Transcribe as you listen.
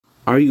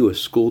Are you a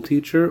school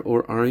teacher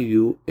or are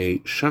you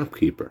a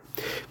shopkeeper?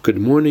 Good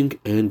morning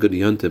and good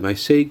Yontiv. I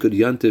say good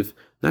Yontiv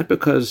not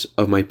because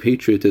of my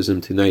patriotism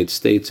to the United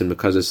States and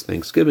because it's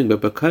Thanksgiving, but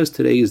because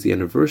today is the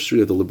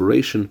anniversary of the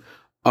liberation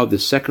of the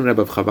second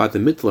Rebbe of Chabad, the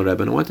Mittler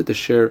Rebbe, and I wanted to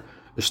share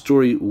a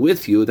story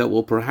with you that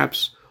will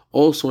perhaps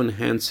also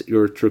enhance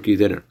your turkey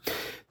dinner.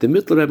 The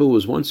Mittler Rebbe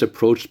was once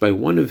approached by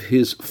one of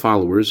his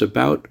followers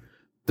about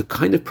the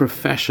kind of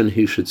profession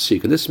he should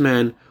seek, and this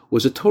man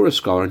was a Torah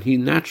scholar, and he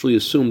naturally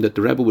assumed that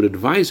the Rebbe would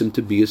advise him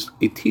to be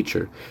a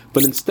teacher.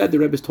 But instead, the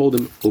Rebbe told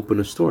him, open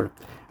a store.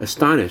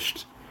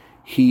 Astonished,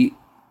 he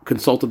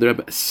consulted the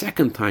Rebbe a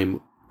second time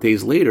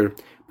days later,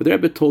 but the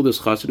Rebbe told his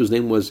chassid, whose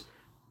name was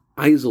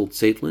Eisel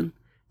Zeitlin,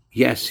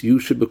 yes, you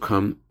should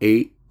become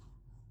a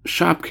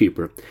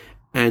shopkeeper.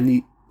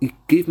 And he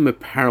gave him a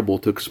parable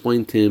to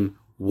explain to him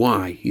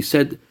why. He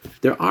said,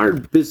 there are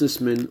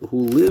businessmen who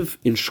live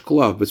in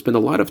Shklov but spend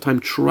a lot of time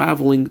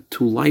traveling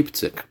to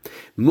Leipzig.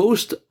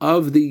 Most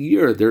of the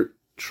year they're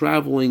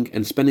traveling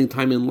and spending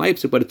time in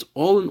Leipzig, but it's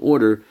all in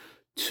order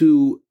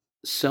to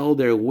sell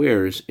their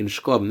wares in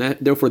Shklov. And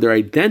therefore their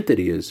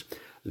identity is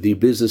the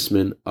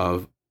businessman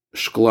of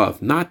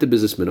Shklov, not the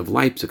businessman of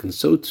Leipzig. And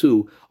so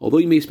too, although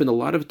you may spend a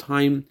lot of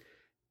time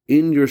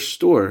in your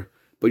store,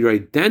 but your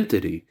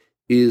identity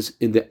is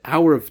in the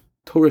hour of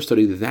Torah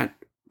study that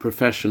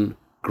profession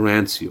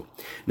grants you.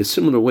 In a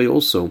similar way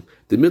also,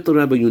 the Mittler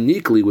Rebbe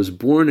uniquely was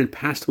born and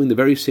passed away in the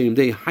very same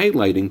day,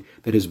 highlighting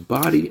that his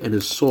body and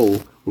his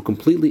soul were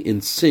completely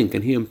in sync,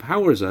 and he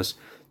empowers us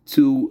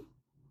to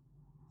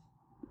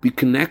be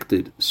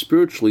connected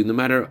spiritually no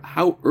matter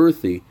how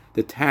earthy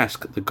the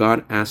task that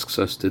God asks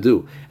us to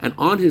do. And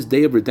on his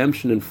day of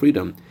redemption and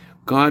freedom,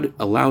 God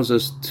allows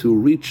us to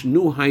reach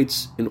new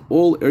heights in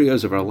all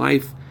areas of our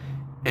life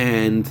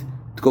and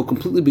to go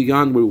completely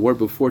beyond where we were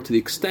before, to the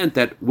extent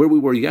that where we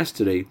were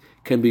yesterday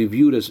can be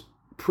viewed as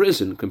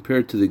prison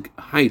compared to the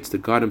heights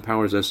that God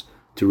empowers us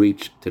to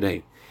reach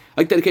today.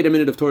 I'd like to dedicate a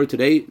minute of Torah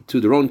today to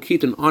the Ron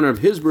Keat in honor of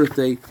his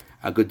birthday.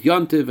 A good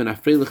Yontiv and a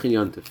Freilichen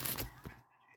Yontiv.